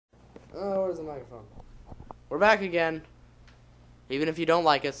where's the microphone? We're back again. Even if you don't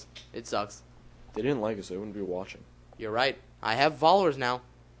like us, it sucks. If they didn't like us, they wouldn't be watching. You're right. I have followers now.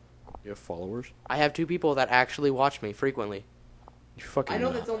 You have followers? I have 2 people that actually watch me frequently. You fucking I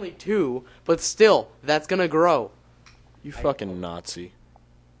know that's only 2, but still, that's gonna grow. You fucking Nazi.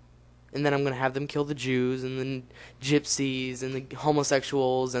 And then I'm gonna have them kill the Jews and the gypsies and the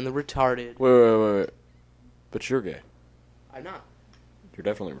homosexuals and the retarded. Wait. But you're gay. I'm not. You're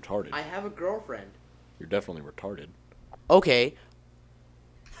definitely retarded. I have a girlfriend. You're definitely retarded. Okay.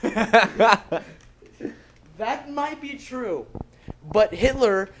 That might be true. But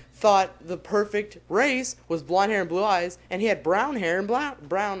Hitler thought the perfect race was blonde hair and blue eyes, and he had brown hair and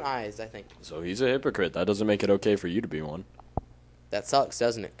brown eyes, I think. So he's a hypocrite. That doesn't make it okay for you to be one. That sucks,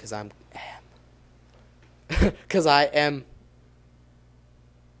 doesn't it? Because I'm... Because I am...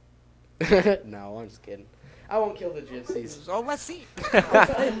 No, I'm just kidding. I won't kill the gypsies. So let's see.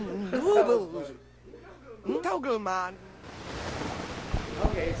 Toggle man.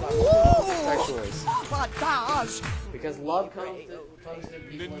 Okay, it's not homosexuals. Sabotage. Because love comes to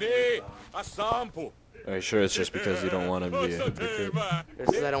people. A sample. Are you sure it's just because you don't want to be a hypocrite? It's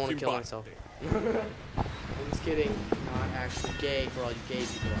because I don't want to kill myself. I'm just kidding. I'm not actually gay for all you gay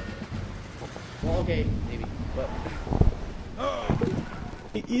people out there. Well, okay, maybe, but...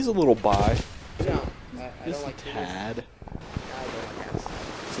 He's a little bi. No, I Just don't a like tad. I don't like ass.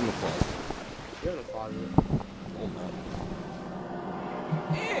 It's in the closet. You're in the closet. Oh, no.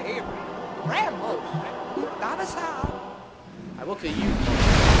 Hey, Ramos. Not a sound. I will kill you.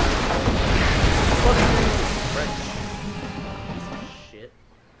 French. Piece of shit.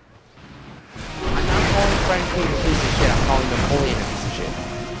 I'm not calling Franklin a piece of shit. I'm calling Napoleon a piece of shit.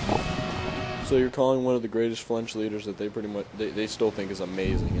 So you're calling one of the greatest French leaders that they pretty much they still think is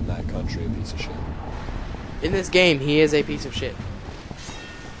amazing in that country a piece of shit. In this game, he is a piece of shit.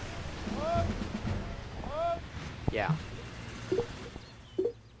 Yeah.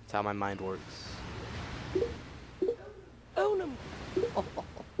 That's how my mind works. Oh no.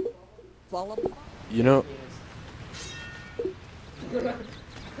 Follow. You know,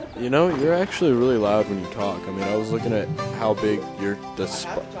 you're actually really loud when you talk. I mean, I was looking at how big I have to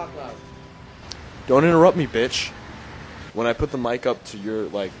talk loud. Don't interrupt me, bitch. When I put the mic up to your,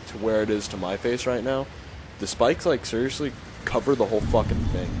 like, to where it is to my face right now, the spikes, like, seriously cover the whole fucking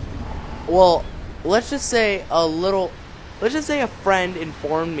thing. Well, let's just say a friend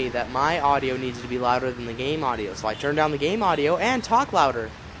informed me that my audio needs to be louder than the game audio, so I turned down the game audio and talk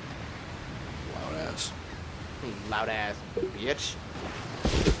louder. Loud ass. Loud ass bitch.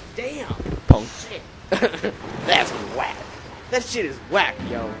 Damn. Punk. Shit. That's whack. That shit is whack,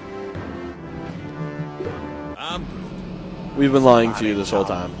 yo. We've been lying to you this whole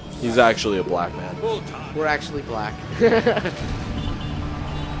time. He's actually a black man. We're actually black.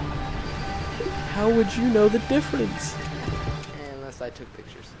 How would you know the difference? Unless I took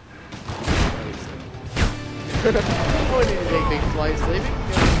pictures. I wouldn't even take big flights, leaving.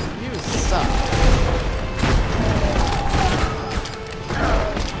 You suck.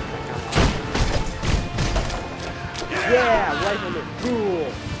 Yeah, rifleman, cool.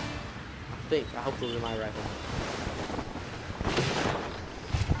 I hope those are my rifle.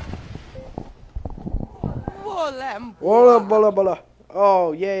 Walla.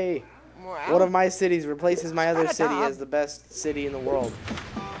 Oh, yay. One of my cities replaces my other city as the best city in the world.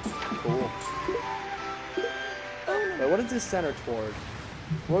 Cool. Wait, what is this center toward?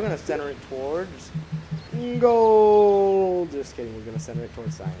 We're gonna center it towards gold. Just kidding, we're gonna center it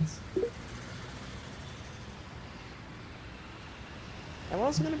towards science. I'm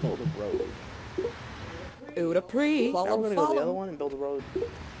also gonna build a road. Uda pre. Now we're gonna go to the other one and build a road.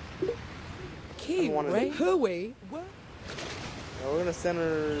 King, right? Hooey. Now we're gonna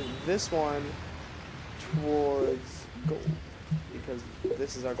center this one towards gold because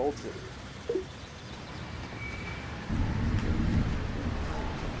this is our gold city.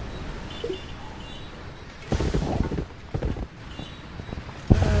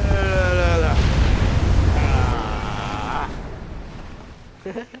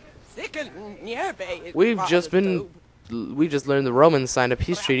 We just learned the Romans signed a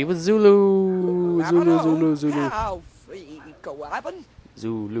peace treaty with Zulu.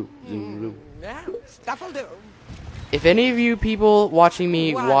 Zulu. If any of you people watching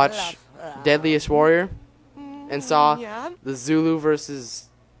me watch Deadliest Warrior and saw the Zulu versus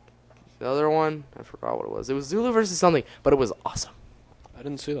the other one, I forgot what it was. It was Zulu versus something, but it was awesome. I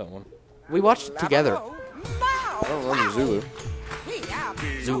didn't see that one. We watched it together. I don't remember Zulu.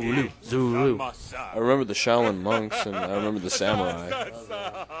 Zulu. I remember the Shaolin monks and I remember the samurai.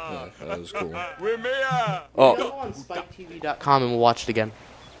 Yeah, that was cool. Go Oh, on SpikeTV.com and we'll watch it again.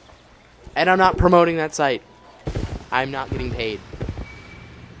 And I'm not promoting that site. I'm not getting paid.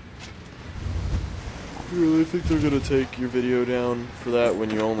 You really think they're gonna take your video down for that when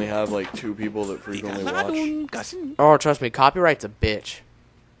you only have like 2 people that frequently watch? Oh, trust me, copyright's a bitch.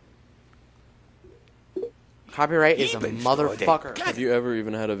 Copyright is a motherfucker. Have you ever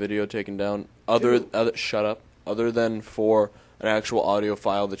even had a video taken down shut up, other than for an actual audio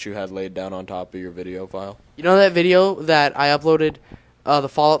file that you had laid down on top of your video file? You know that video that I uploaded, the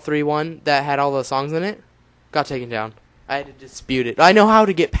Fallout 3 one that had all the songs in it? Got taken down. I had to dispute it. I know how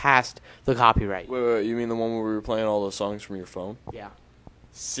to get past the copyright. Wait, you mean the one where we were playing all the songs from your phone? Yeah.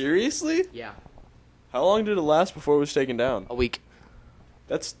 Seriously? Yeah. How long did it last before it was taken down? A week.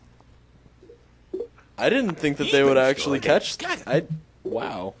 That's... I didn't think that they would actually catch...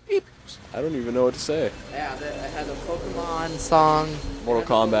 Wow. I don't even know what to say. Yeah, it had the Pokemon song. Mortal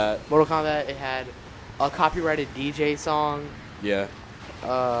Kombat. Mortal Kombat. It had a copyrighted DJ song. Yeah.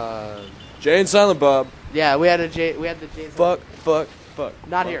 Jay and Silent Bob. Yeah, we had the Jay. Fuck.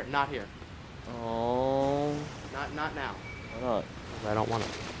 Not here. Not here. Oh. Not now. Why not? I don't want to.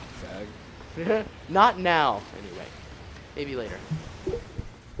 Fag. Not now. Anyway, maybe later.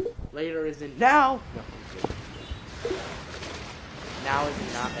 Later isn't now. No. Now is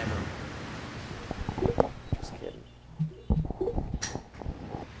not ever. Just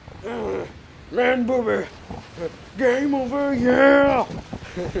kidding. Man, booby. Game over, yeah.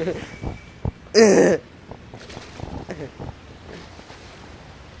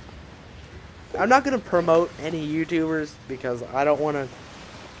 I'm not gonna promote any YouTubers because I don't want to.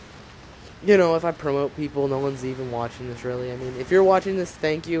 You know, if I promote people, no one's even watching this really. I mean, if you're watching this,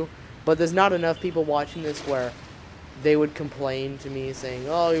 thank you. But there's not enough people watching this where they would complain to me saying,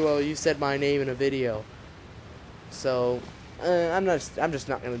 "Oh, well, you said my name in a video." So, I'm just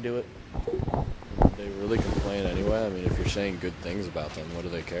not gonna do it. They really complain anyway. I mean, if you're saying good things about them, what do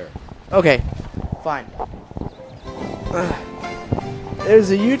they care? Okay, fine. There's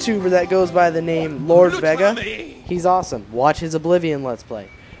a YouTuber that goes by the name Lord Vega. He's awesome. Watch his Oblivion Let's Play.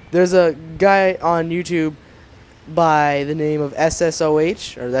 There's a guy on YouTube by the name of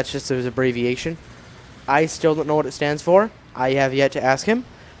SSOH, or that's just his abbreviation. I still don't know what it stands for. I have yet to ask him,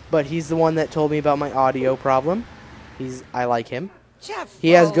 but he's the one that told me about my audio problem. I like him.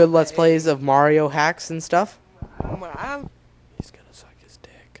 He has good Let's Plays of Mario hacks and stuff. He's gonna suck his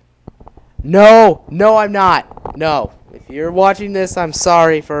dick. No, I'm not. No. If you're watching this, I'm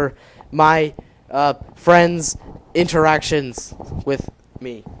sorry for my friend's interactions with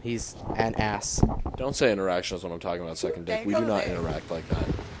me. He's an ass. Don't say interactions when I'm talking about second dick. We do not interact like that.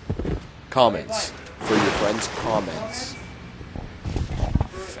 Comments. For your friends' comments.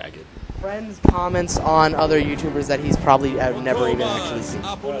 Faggot. Friends' comments on other YouTubers that he's probably never even actually seen.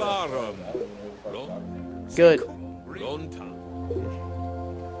 Good. I'm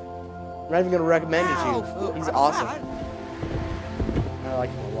not even going to recommend it to you. He's awesome. I like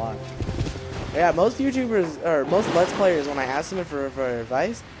him a lot. Yeah, most YouTubers, or most Let's Players, when I ask them for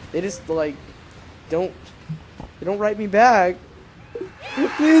advice, they just, like, they don't write me back.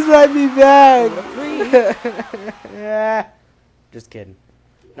 Please write me back. Yeah. Just kidding.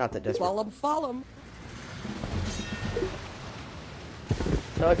 Not that desperate. Follow him.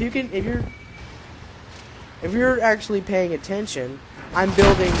 So if you're actually paying attention, I'm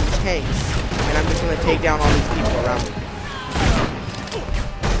building tanks, and I'm just gonna take down all these people around me.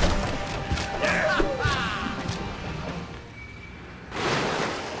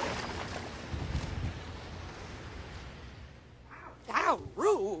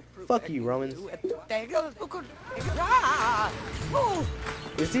 Fuck you, Romans.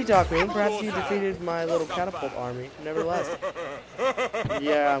 With T-Talk Green, perhaps you defeated my little catapult army. Nevertheless.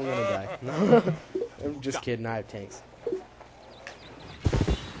 Yeah, I'm gonna die. I'm just kidding, I have tanks.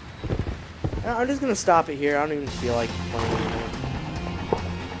 I'm just gonna stop it here. I don't even feel like playing anymore.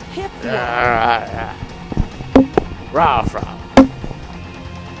 Rah, rah.